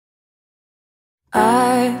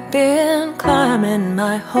I've been climbing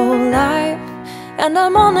my whole life, and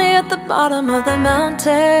I'm only at the bottom of the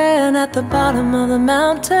mountain, at the bottom of the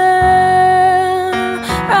mountain.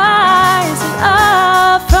 Rising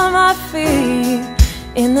up from my feet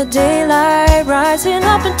in the daylight, rising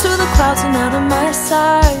up into the clouds and out of my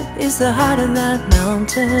sight is the height of that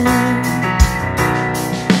mountain.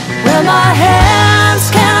 Where my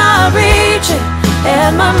hands cannot reach it,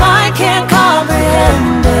 and my mind can't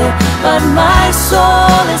comprehend it, but my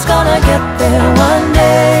soul is gonna get there one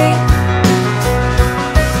day.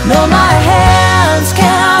 No, my hands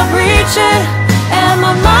cannot reach it, and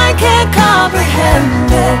my mind can't comprehend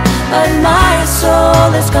it, but my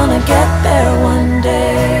soul is gonna get there one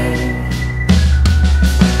day.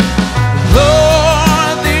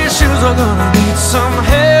 Lord, these shoes are gonna need some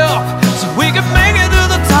help, so we can make it to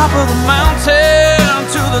the top of the mountain,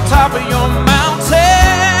 to the top of your mountain.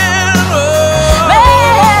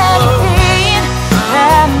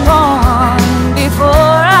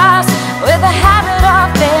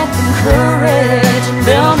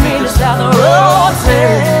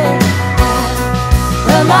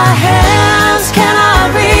 My hands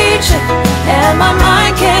cannot reach it, and my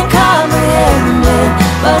mind can't comprehend it,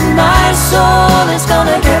 but my soul is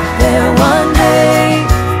gonna get there one day.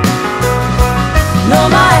 No,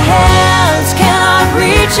 my hands cannot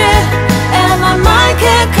reach it, and my mind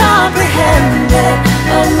can't comprehend it,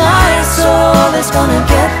 but my soul is gonna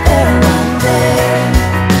get there one day.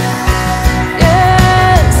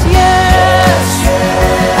 Yes, yes,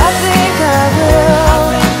 I think I will.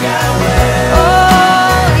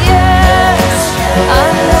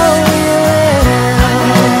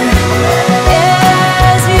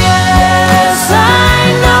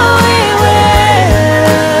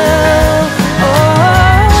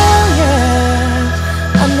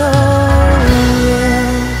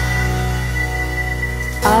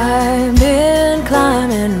 I've been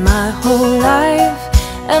climbing my whole life,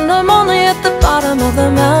 and I'm only at the bottom of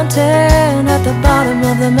the mountain, at the bottom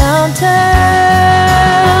of the mountain.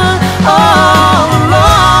 All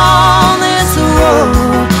along this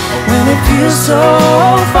road, when it feels so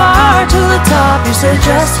far to the top, you say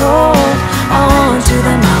just hold on to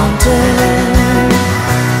the mountain.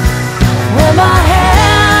 Where my